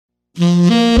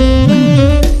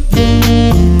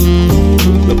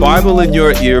Bible in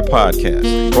Your Ear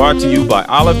podcast, brought to you by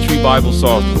Olive Tree Bible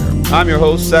Software. I'm your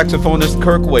host, saxophonist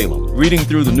Kirk Whalum, reading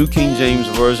through the New King James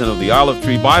Version of the Olive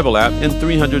Tree Bible app in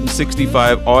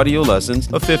 365 audio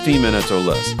lessons of 15 minutes or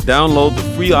less. Download the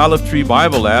free Olive Tree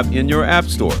Bible app in your app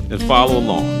store and follow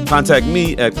along. Contact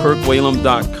me at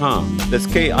kirkwhalum.com. That's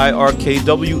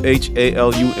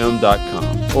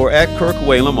KIRKWHALUM.com. Or at Kirk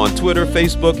Whalum on Twitter,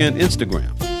 Facebook, and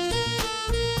Instagram.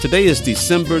 Today is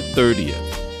December 30th.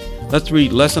 Let's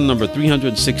read lesson number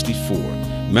 364.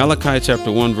 Malachi chapter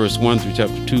 1 verse 1 through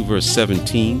chapter 2 verse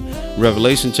 17,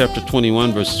 Revelation chapter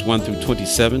 21 verses 1 through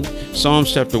 27,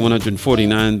 Psalms chapter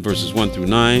 149 verses 1 through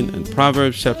 9, and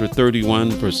Proverbs chapter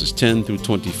 31 verses 10 through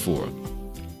 24.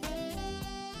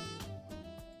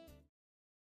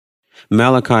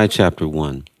 Malachi chapter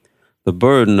 1. The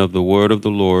burden of the word of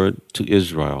the Lord to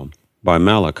Israel, by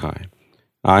Malachi.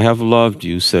 I have loved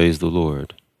you, says the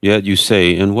Lord. Yet you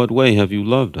say, in what way have you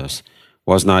loved us?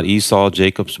 Was not Esau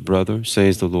Jacob's brother,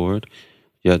 says the Lord?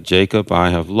 Yet Jacob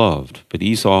I have loved, but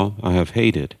Esau I have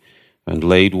hated, and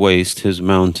laid waste his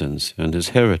mountains and his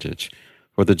heritage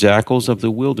for the jackals of the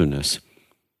wilderness.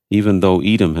 Even though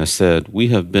Edom has said, we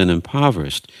have been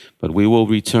impoverished, but we will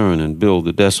return and build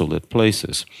the desolate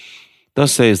places.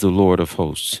 Thus says the Lord of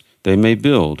hosts, they may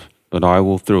build, but I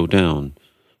will throw down.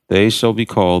 They shall be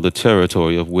called the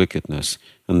territory of wickedness,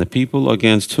 and the people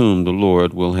against whom the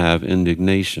Lord will have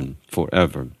indignation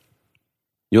forever.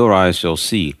 Your eyes shall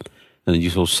see, and you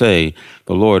shall say,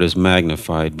 the Lord is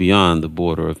magnified beyond the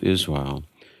border of Israel.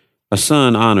 A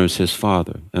son honors his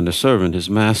father, and a servant his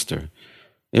master.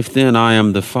 If then I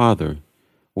am the father,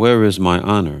 where is my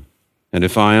honor? And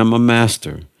if I am a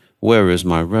master, where is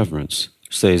my reverence?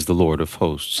 Says the Lord of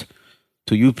hosts.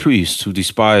 To you priests who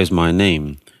despise my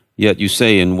name, yet you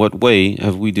say, in what way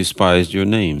have we despised your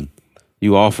name?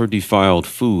 You offer defiled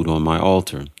food on my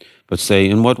altar, but say,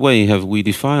 in what way have we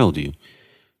defiled you?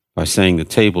 By saying the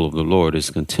table of the Lord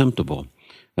is contemptible.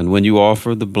 And when you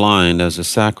offer the blind as a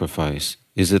sacrifice,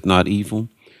 is it not evil?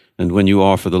 And when you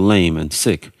offer the lame and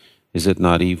sick, is it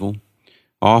not evil?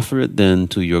 Offer it then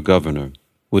to your governor.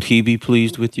 Would he be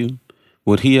pleased with you?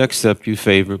 Would he accept you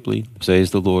favorably, says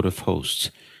the Lord of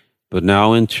hosts? But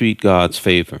now entreat God's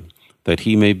favor, that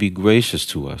he may be gracious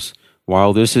to us.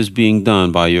 While this is being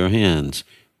done by your hands,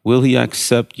 will he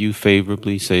accept you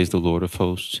favorably, says the Lord of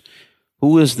hosts?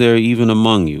 Who is there even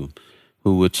among you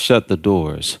who would shut the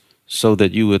doors, so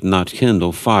that you would not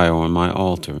kindle fire on my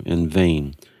altar in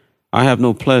vain? I have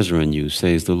no pleasure in you,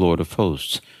 says the Lord of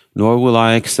hosts, nor will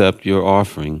I accept your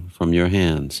offering from your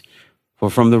hands. For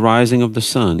from the rising of the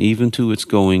sun even to its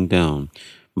going down,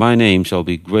 my name shall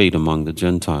be great among the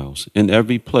Gentiles. In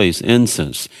every place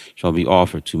incense shall be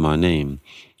offered to my name,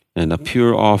 and a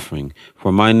pure offering,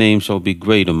 for my name shall be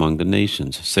great among the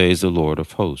nations, says the Lord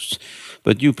of hosts.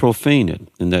 But you profane it,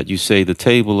 in that you say the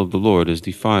table of the Lord is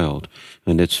defiled,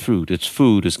 and its food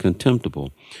is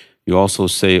contemptible. You also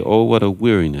say, oh, what a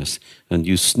weariness, and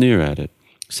you sneer at it,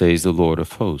 says the Lord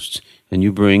of hosts. And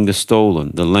you bring the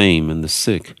stolen, the lame, and the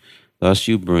sick. Thus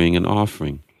you bring an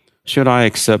offering. Should I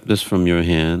accept this from your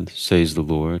hand, says the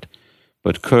Lord?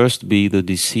 But cursed be the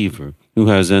deceiver, who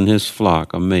has in his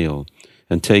flock a male,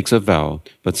 and takes a vow,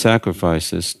 but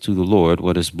sacrifices to the Lord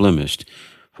what is blemished.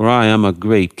 For I am a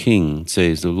great king,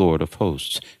 says the Lord of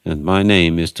hosts, and my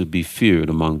name is to be feared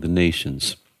among the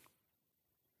nations.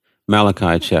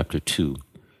 Malachi chapter 2.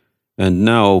 And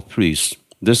now, O priests,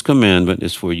 this commandment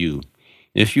is for you.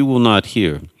 If you will not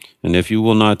hear, and if you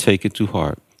will not take it to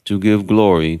heart, to give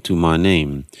glory to my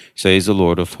name, says the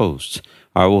Lord of hosts,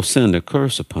 I will send a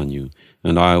curse upon you,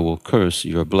 and I will curse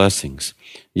your blessings.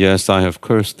 Yes, I have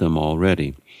cursed them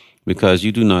already, because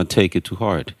you do not take it to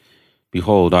heart.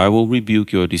 Behold, I will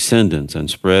rebuke your descendants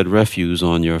and spread refuse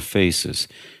on your faces,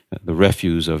 the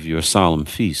refuse of your solemn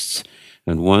feasts,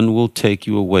 and one will take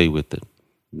you away with it.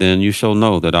 Then you shall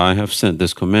know that I have sent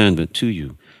this commandment to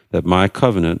you, that my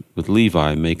covenant with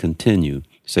Levi may continue,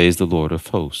 says the Lord of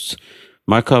hosts.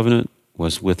 My covenant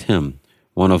was with him,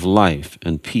 one of life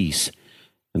and peace,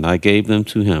 and I gave them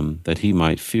to him that he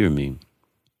might fear me.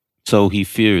 So he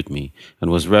feared me,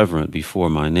 and was reverent before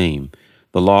my name.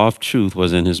 The law of truth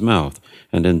was in his mouth,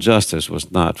 and injustice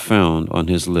was not found on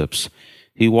his lips.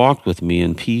 He walked with me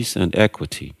in peace and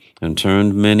equity, and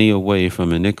turned many away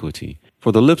from iniquity.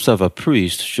 For the lips of a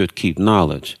priest should keep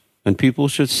knowledge, and people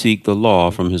should seek the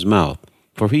law from his mouth.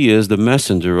 For he is the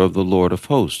messenger of the Lord of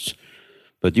hosts.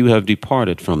 But you have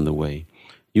departed from the way.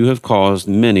 You have caused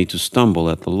many to stumble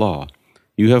at the law.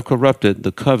 You have corrupted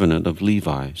the covenant of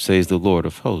Levi, says the Lord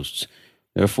of hosts.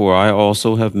 Therefore I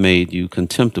also have made you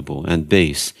contemptible and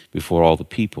base before all the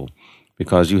people,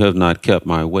 because you have not kept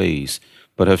my ways,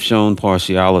 but have shown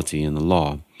partiality in the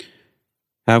law.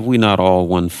 Have we not all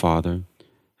one Father?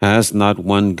 Has not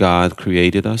one God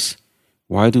created us?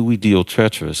 Why do we deal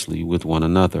treacherously with one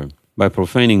another, by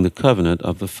profaning the covenant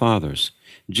of the fathers?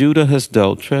 Judah has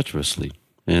dealt treacherously,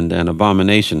 and an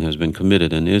abomination has been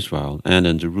committed in Israel and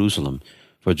in Jerusalem.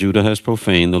 For Judah has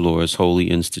profaned the Lord's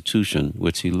holy institution,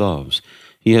 which he loves.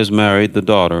 He has married the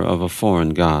daughter of a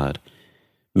foreign god.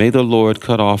 May the Lord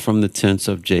cut off from the tents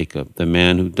of Jacob the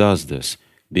man who does this,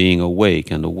 being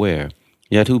awake and aware,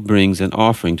 yet who brings an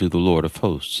offering to the Lord of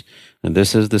hosts. And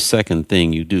this is the second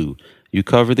thing you do. You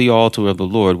cover the altar of the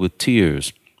Lord with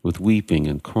tears, with weeping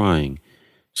and crying.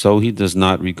 So he does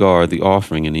not regard the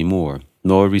offering any more,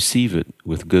 nor receive it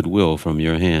with good will from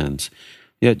your hands.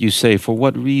 Yet you say, for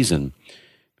what reason?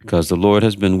 Because the Lord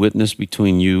has been witness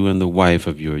between you and the wife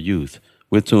of your youth,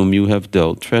 with whom you have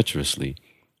dealt treacherously.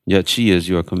 Yet she is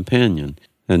your companion,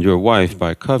 and your wife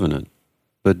by covenant.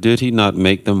 But did he not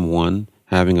make them one,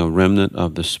 having a remnant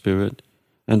of the Spirit?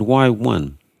 And why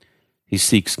one? He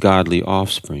seeks godly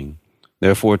offspring.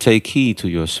 Therefore take heed to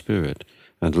your spirit,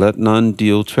 and let none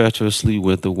deal treacherously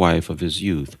with the wife of his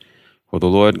youth. For the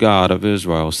Lord God of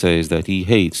Israel says that he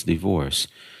hates divorce,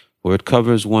 for it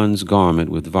covers one's garment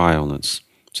with violence,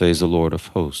 says the Lord of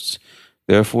hosts.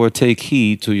 Therefore take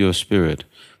heed to your spirit,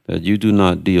 that you do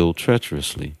not deal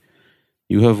treacherously.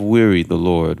 You have wearied the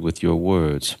Lord with your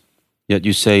words. Yet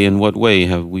you say, in what way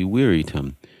have we wearied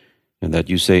him? And that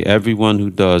you say, everyone who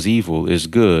does evil is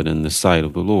good in the sight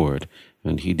of the Lord,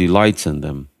 and he delights in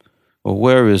them. Or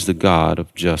where is the God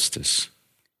of justice?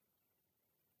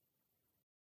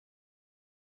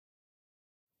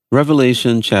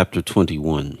 Revelation chapter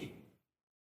 21.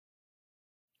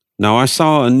 Now I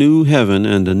saw a new heaven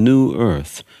and a new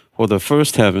earth, for the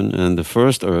first heaven and the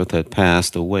first earth had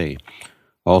passed away.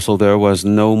 Also there was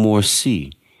no more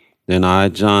sea. Then I,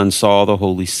 John, saw the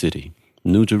holy city,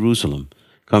 New Jerusalem,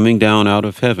 coming down out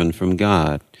of heaven from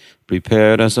God,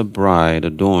 prepared as a bride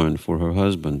adorned for her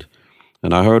husband.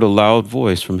 And I heard a loud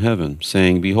voice from heaven,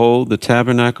 saying, Behold, the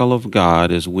tabernacle of God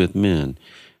is with men,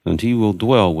 and he will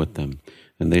dwell with them,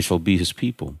 and they shall be his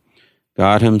people.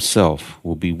 God himself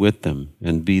will be with them,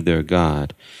 and be their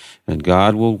God, and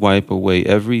God will wipe away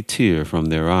every tear from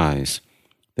their eyes.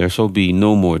 There shall be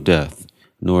no more death,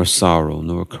 nor sorrow,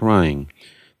 nor crying.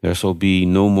 There shall be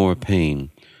no more pain,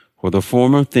 for the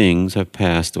former things have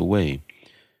passed away.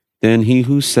 Then he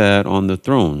who sat on the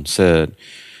throne said,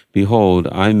 Behold,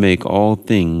 I make all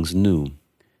things new.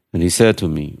 And he said to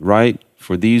me, Write,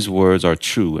 for these words are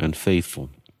true and faithful.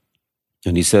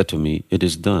 And he said to me, It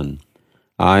is done.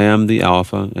 I am the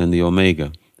Alpha and the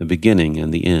Omega, the beginning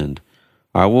and the end.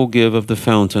 I will give of the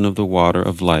fountain of the water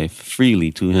of life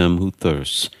freely to him who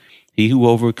thirsts. He who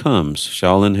overcomes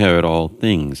shall inherit all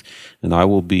things, and I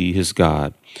will be his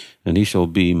God, and he shall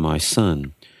be my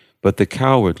son. But the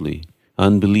cowardly,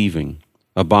 unbelieving,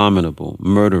 abominable,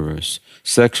 murderers,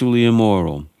 sexually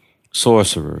immoral,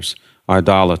 sorcerers,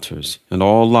 idolaters, and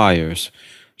all liars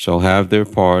shall have their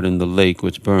part in the lake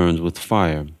which burns with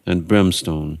fire and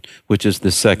brimstone, which is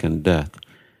the second death.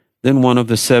 Then one of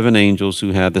the 7 angels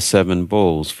who had the 7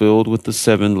 bowls filled with the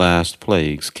 7 last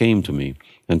plagues came to me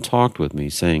and talked with me,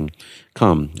 saying,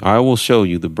 Come, I will show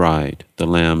you the bride, the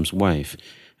Lamb's wife.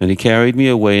 And he carried me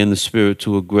away in the Spirit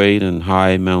to a great and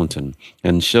high mountain,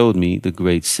 and showed me the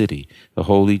great city, the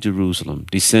holy Jerusalem,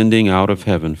 descending out of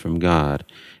heaven from God,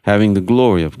 having the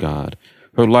glory of God.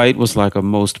 Her light was like a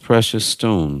most precious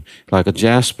stone, like a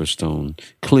jasper stone,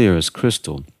 clear as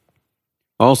crystal.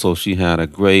 Also she had a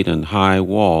great and high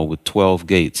wall with 12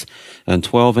 gates, and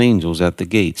 12 angels at the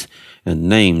gates, and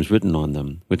names written on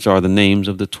them, which are the names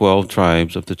of the 12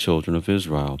 tribes of the children of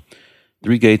Israel.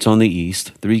 3 gates on the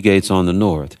east, 3 gates on the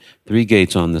north, 3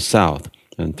 gates on the south,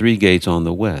 and 3 gates on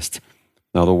the west.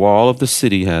 Now the wall of the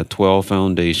city had 12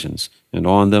 foundations, and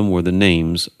on them were the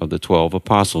names of the 12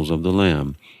 apostles of the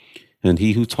Lamb. And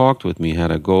he who talked with me had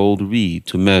a gold reed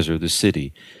to measure the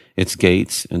city, its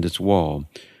gates and its wall.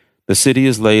 The city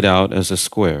is laid out as a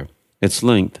square. Its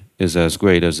length is as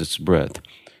great as its breadth.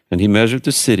 And he measured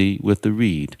the city with the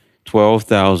reed,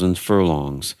 12,000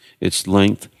 furlongs. Its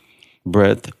length,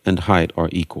 breadth, and height are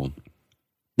equal.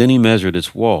 Then he measured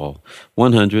its wall,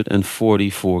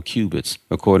 144 cubits,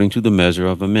 according to the measure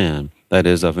of a man, that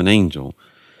is, of an angel.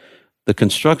 The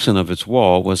construction of its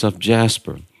wall was of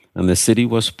jasper, and the city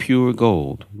was pure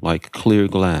gold, like clear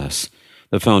glass.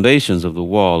 The foundations of the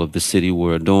wall of the city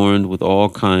were adorned with all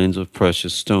kinds of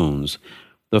precious stones.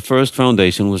 The first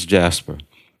foundation was jasper,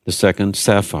 the second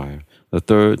sapphire, the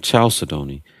third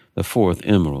chalcedony, the fourth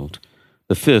emerald,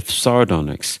 the fifth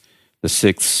sardonyx, the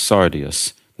sixth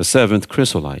sardius, the seventh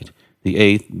chrysolite, the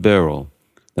eighth beryl,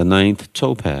 the ninth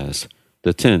topaz,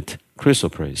 the 10th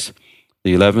chrysoprase,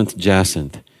 the 11th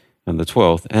jacinth, and the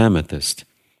 12th amethyst.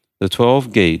 The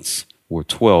 12 gates were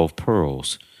 12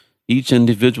 pearls. Each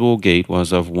individual gate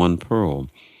was of one pearl,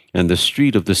 and the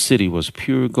street of the city was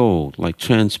pure gold, like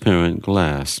transparent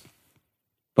glass.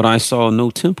 But I saw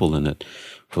no temple in it,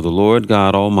 for the Lord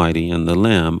God Almighty and the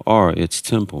Lamb are its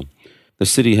temple. The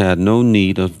city had no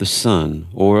need of the sun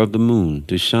or of the moon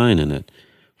to shine in it,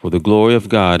 for the glory of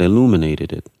God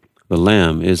illuminated it. The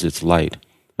Lamb is its light,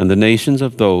 and the nations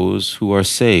of those who are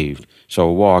saved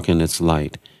shall walk in its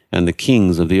light, and the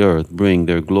kings of the earth bring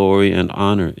their glory and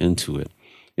honor into it.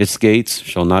 Its gates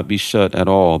shall not be shut at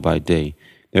all by day.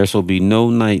 There shall be no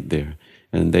night there,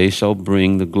 and they shall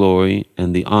bring the glory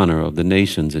and the honor of the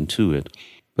nations into it.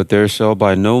 But there shall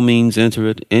by no means enter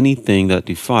it anything that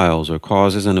defiles or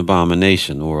causes an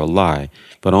abomination or a lie,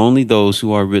 but only those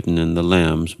who are written in the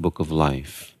Lamb's book of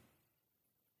life.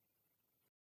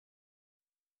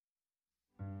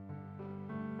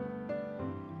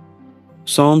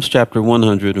 Psalms chapter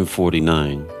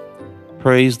 149.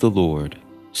 Praise the Lord.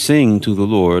 Sing to the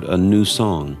Lord a new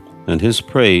song, and his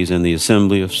praise in the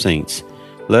assembly of saints.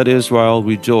 Let Israel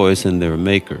rejoice in their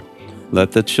Maker.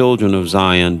 Let the children of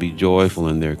Zion be joyful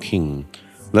in their King.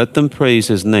 Let them praise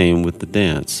his name with the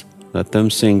dance. Let them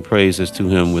sing praises to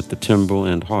him with the timbrel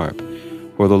and harp.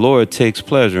 For the Lord takes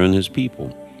pleasure in his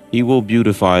people. He will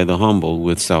beautify the humble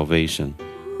with salvation.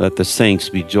 Let the saints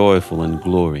be joyful in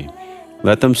glory.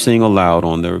 Let them sing aloud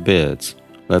on their beds.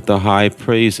 Let the high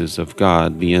praises of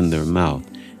God be in their mouth,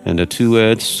 and a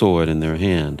two-edged sword in their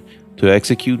hand, to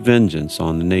execute vengeance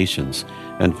on the nations,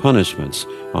 and punishments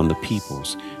on the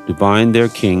peoples, to bind their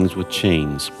kings with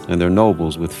chains, and their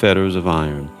nobles with fetters of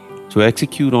iron, to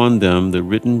execute on them the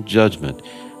written judgment.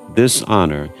 This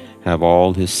honor have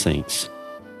all his saints.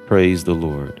 Praise the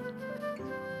Lord.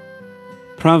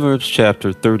 Proverbs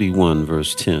chapter 31,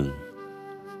 verse 10.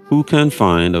 Who can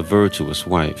find a virtuous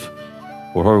wife?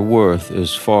 For her worth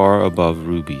is far above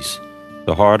rubies.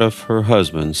 The heart of her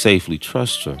husband safely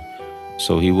trusts her,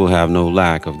 so he will have no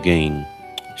lack of gain.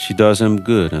 She does him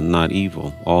good and not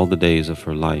evil all the days of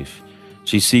her life.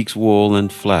 She seeks wool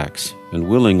and flax, and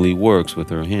willingly works with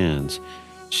her hands.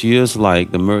 She is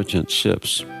like the merchant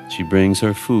ships. She brings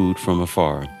her food from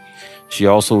afar. She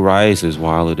also rises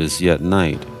while it is yet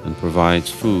night, and provides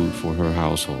food for her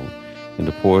household, and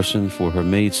a portion for her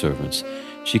maidservants.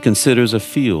 She considers a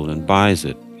field and buys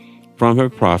it. From her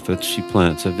profits she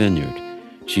plants a vineyard.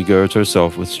 She girds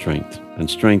herself with strength, and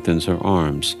strengthens her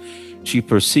arms. She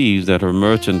perceives that her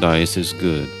merchandise is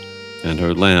good, and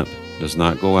her lamp does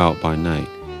not go out by night.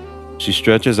 She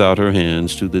stretches out her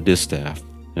hands to the distaff,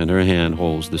 and her hand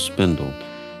holds the spindle.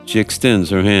 She extends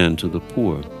her hand to the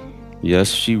poor. Yes,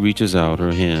 she reaches out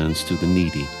her hands to the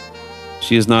needy.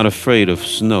 She is not afraid of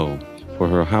snow for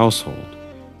her household,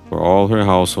 for all her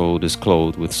household is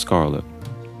clothed with scarlet.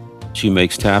 She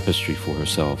makes tapestry for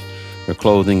herself. Her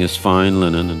clothing is fine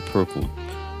linen and purple.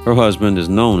 Her husband is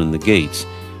known in the gates,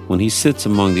 when he sits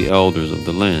among the elders of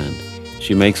the land.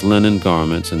 She makes linen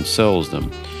garments and sells them,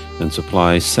 and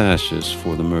supplies sashes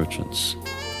for the merchants.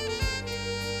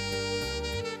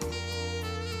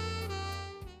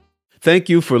 Thank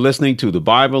you for listening to the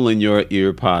Bible in Your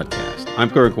Ear podcast. I'm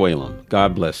Kirk Whalum.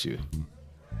 God bless you.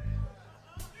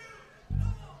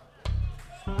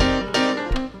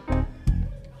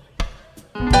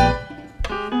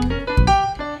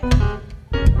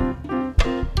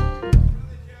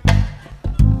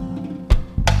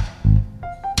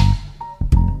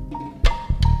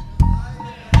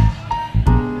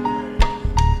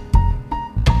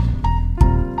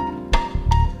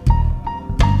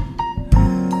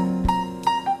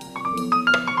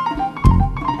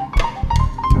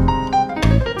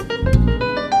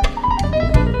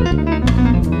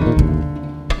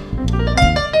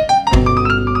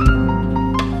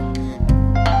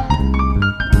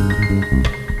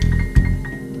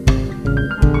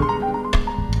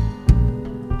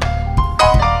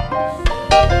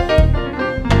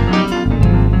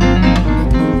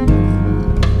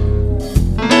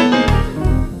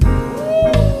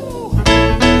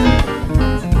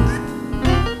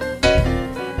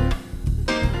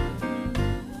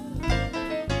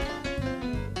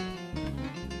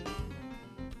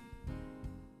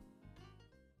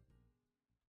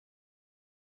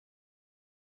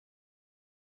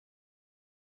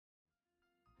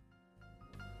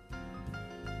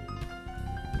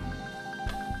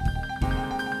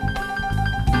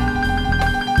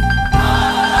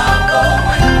 I'll go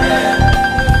with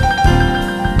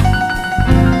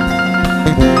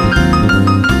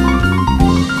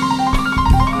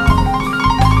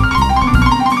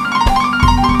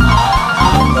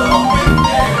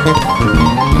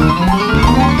them.